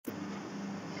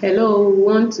Hello, we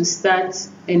want to start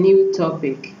a new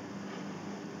topic,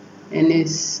 and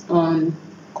it's on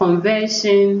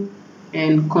conversion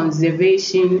and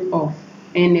conservation of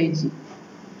energy.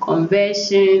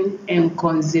 Conversion and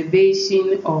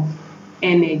conservation of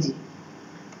energy.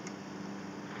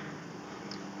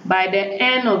 By the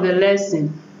end of the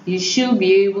lesson, you should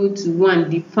be able to 1.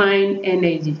 Define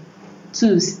energy,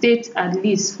 2. State at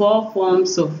least 4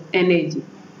 forms of energy,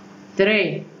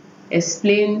 3.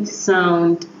 Explain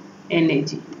sound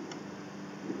energy.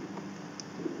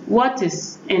 What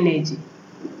is energy?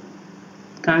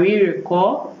 Can we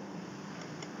recall?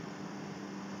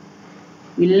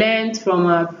 We learned from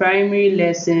our primary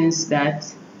lessons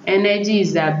that energy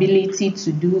is the ability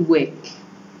to do work,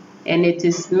 and it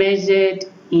is measured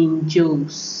in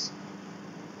joules.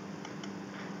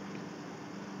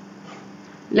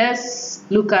 Let's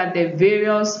look at the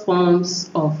various forms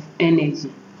of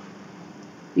energy.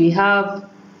 We have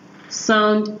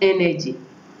sound energy,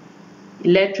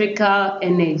 electrical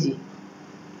energy,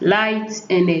 light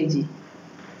energy,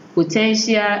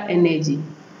 potential energy,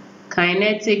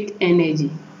 kinetic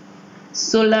energy,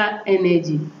 solar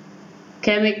energy,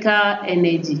 chemical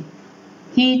energy,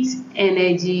 heat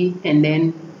energy, and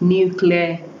then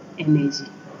nuclear energy.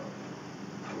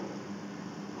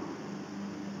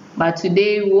 But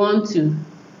today we want to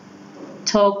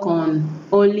talk on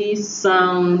only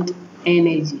sound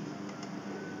energy.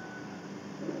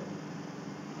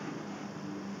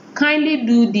 Kindly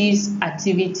do this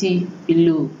activity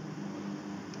below.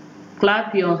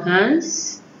 Clap your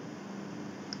hands.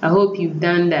 I hope you've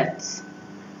done that.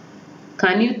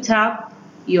 Can you tap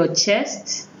your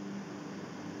chest?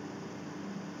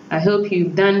 I hope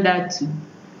you've done that too.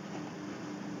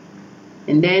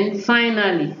 And then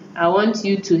finally, I want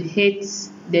you to hit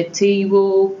the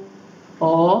table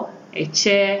or a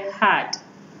chair hard.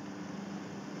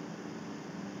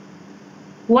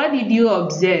 What did you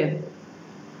observe?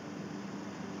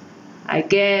 I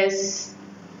guess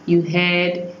you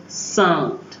heard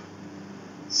sound.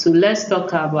 So let's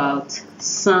talk about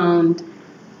sound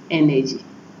energy.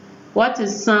 What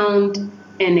is sound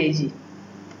energy?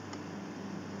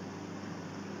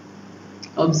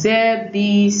 Observe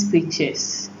these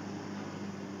pictures.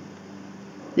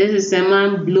 This is a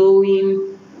man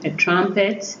blowing a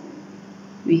trumpet.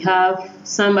 We have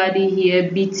somebody here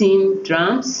beating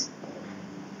drums,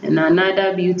 and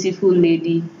another beautiful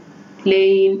lady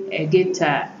playing a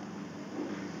guitar.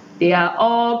 They are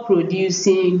all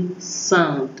producing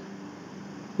sound,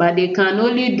 but they can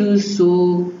only do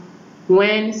so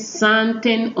when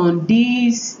something on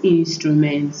these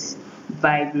instruments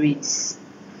vibrates.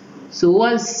 So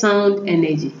what's sound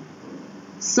energy?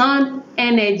 Sound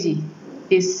energy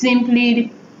is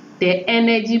simply the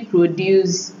energy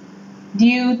produced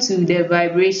due to the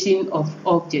vibration of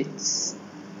objects.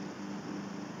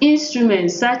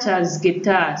 Instruments such as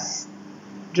guitars,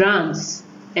 drums,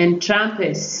 and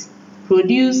trumpets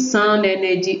produce sound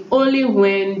energy only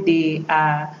when they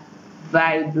are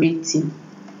vibrating.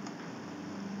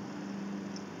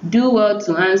 Do well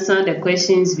to answer the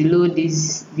questions below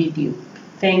this video.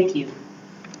 Thank you.